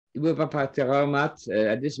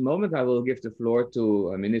At this moment, I will give the floor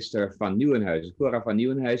to Minister van Nieuwenhuizen. Cora van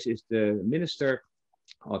Nieuwenhuizen is the Minister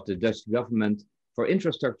of the Dutch government for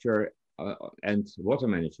infrastructure and water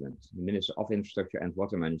management, the Minister of Infrastructure and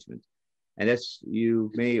Water Management. And as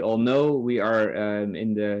you may all know, we are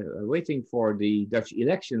waiting for the Dutch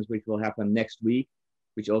elections, which will happen next week,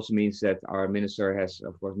 which also means that our minister has,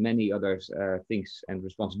 of course, many other things and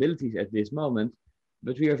responsibilities at this moment.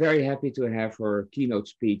 But we are very happy to have her keynote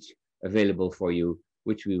speech available for you,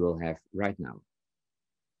 which we will have right now.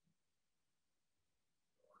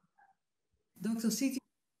 Dr. Siti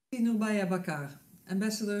Nurbaya Bakar,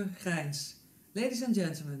 Ambassador Grijns, ladies and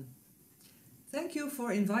gentlemen, thank you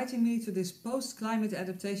for inviting me to this Post-Climate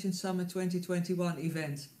Adaptation Summit 2021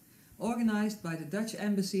 event, organized by the Dutch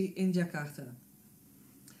Embassy in Jakarta.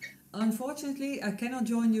 Unfortunately, I cannot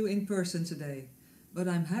join you in person today, but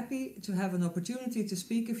I'm happy to have an opportunity to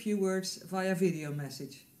speak a few words via video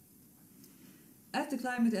message. At the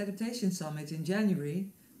Climate Adaptation Summit in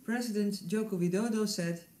January, President Joko Widodo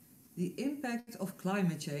said, "The impact of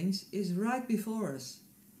climate change is right before us,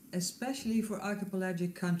 especially for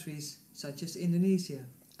archipelagic countries such as Indonesia."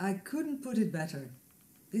 I couldn't put it better.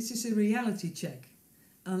 This is a reality check.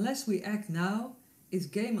 Unless we act now, it's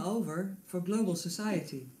game over for global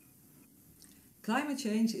society. Climate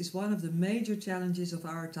change is one of the major challenges of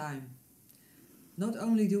our time. Not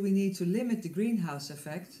only do we need to limit the greenhouse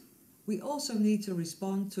effect, we also need to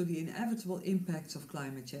respond to the inevitable impacts of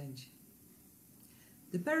climate change.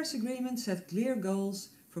 The Paris Agreement set clear goals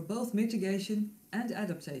for both mitigation and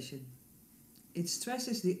adaptation. It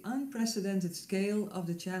stresses the unprecedented scale of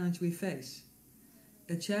the challenge we face,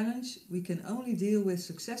 a challenge we can only deal with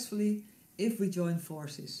successfully if we join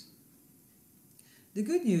forces. The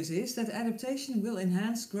good news is that adaptation will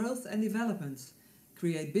enhance growth and development,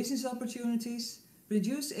 create business opportunities,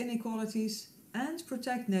 reduce inequalities, and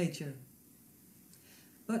protect nature.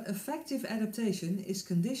 But effective adaptation is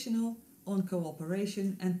conditional on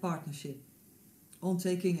cooperation and partnership, on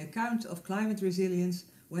taking account of climate resilience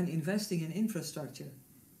when investing in infrastructure.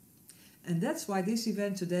 And that's why this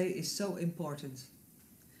event today is so important.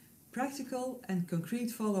 Practical and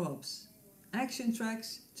concrete follow-ups, action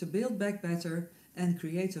tracks to build back better and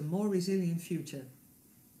create a more resilient future.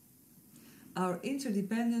 Our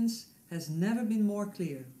interdependence has never been more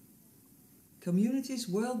clear. Communities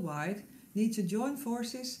worldwide need to join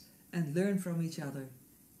forces and learn from each other.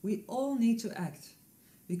 We all need to act,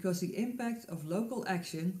 because the impact of local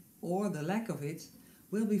action, or the lack of it,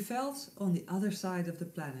 will be felt on the other side of the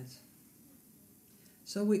planet.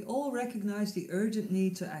 So we all recognize the urgent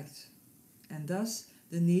need to act, and thus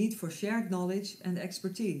the need for shared knowledge and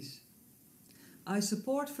expertise. I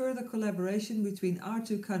support further collaboration between our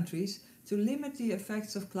two countries to limit the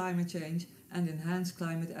effects of climate change and enhance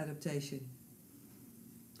climate adaptation.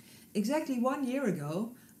 Exactly 1 year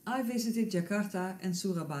ago, I visited Jakarta and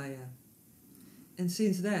Surabaya. And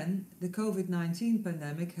since then, the COVID-19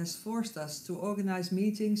 pandemic has forced us to organize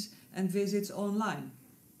meetings and visits online.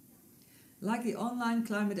 Like the online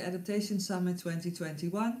Climate Adaptation Summit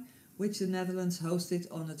 2021, which the Netherlands hosted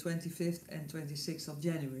on the 25th and 26th of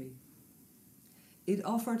January. It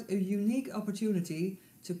offered a unique opportunity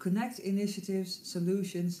to connect initiatives,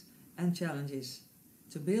 solutions and challenges,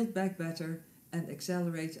 to build back better and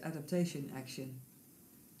accelerate adaptation action.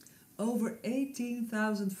 Over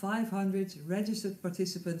 18,500 registered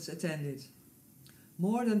participants attended.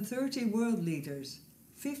 More than 30 world leaders,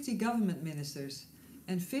 50 government ministers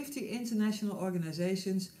and 50 international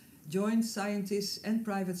organizations joined scientists and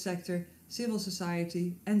private sector, civil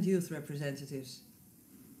society and youth representatives.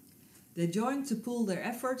 They joined to pool their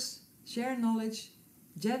efforts, share knowledge,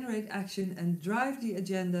 generate action and drive the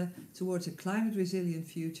agenda towards a climate-resilient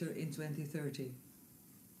future in 2030.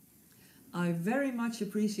 I very much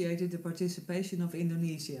appreciated the participation of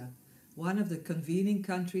Indonesia, one of the convening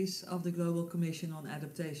countries of the Global Commission on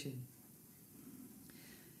Adaptation.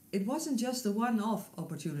 It wasn't just a one-off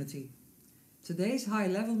opportunity. Today's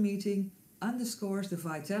high-level meeting underscores the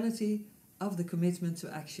vitality of the commitment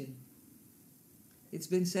to action. It's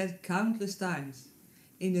been said countless times,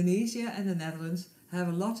 Indonesia and the Netherlands have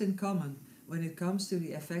a lot in common when it comes to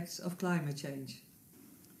the effects of climate change.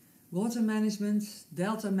 Water management,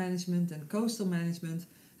 delta management and coastal management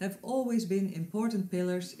have always been important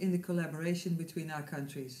pillars in the collaboration between our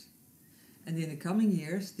countries. And in the coming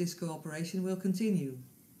years, this cooperation will continue,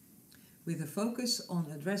 with a focus on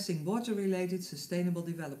addressing water-related sustainable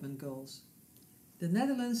development goals. The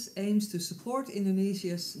Netherlands aims to support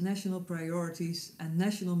Indonesia's national priorities and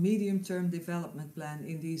national medium-term development plan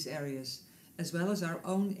in these areas, as well as our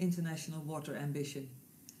own international water ambition.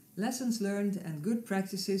 Lessons learned and good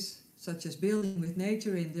practices, such as building with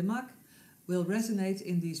nature in Demak, will resonate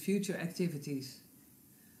in these future activities.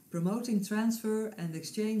 Promoting transfer and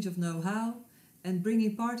exchange of know-how and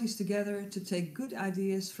bringing parties together to take good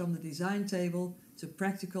ideas from the design table to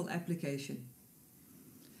practical application.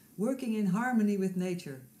 Working in harmony with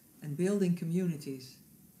nature and building communities.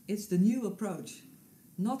 It's the new approach,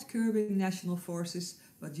 not curbing national forces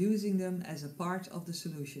but using them as a part of the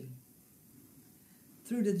solution.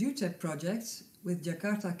 Through the UTEP projects with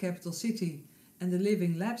Jakarta Capital City and the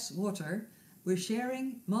Living Labs Water, we're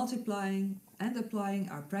sharing, multiplying and applying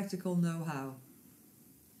our practical know-how.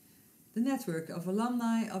 The network of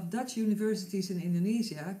alumni of Dutch universities in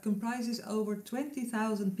Indonesia comprises over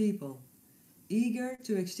 20,000 people, eager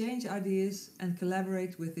to exchange ideas and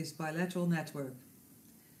collaborate with this bilateral network.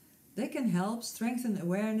 They can help strengthen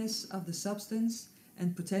awareness of the substance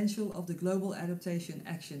and potential of the Global Adaptation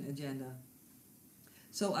Action Agenda.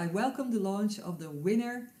 So I welcome the launch of the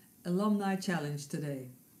Winner Alumni Challenge today.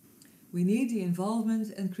 We need the involvement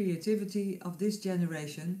and creativity of this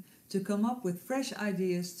generation to come up with fresh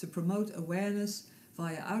ideas to promote awareness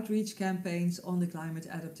via outreach campaigns on the Climate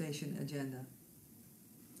Adaptation Agenda.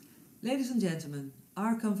 Ladies and gentlemen,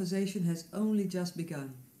 our conversation has only just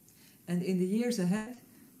begun, and in the years ahead,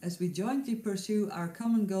 as we jointly pursue our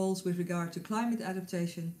common goals with regard to climate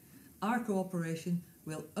adaptation, our cooperation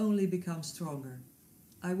will only become stronger.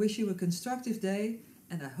 I wish you a constructive day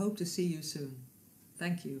and I hope to see you soon.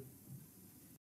 Thank you.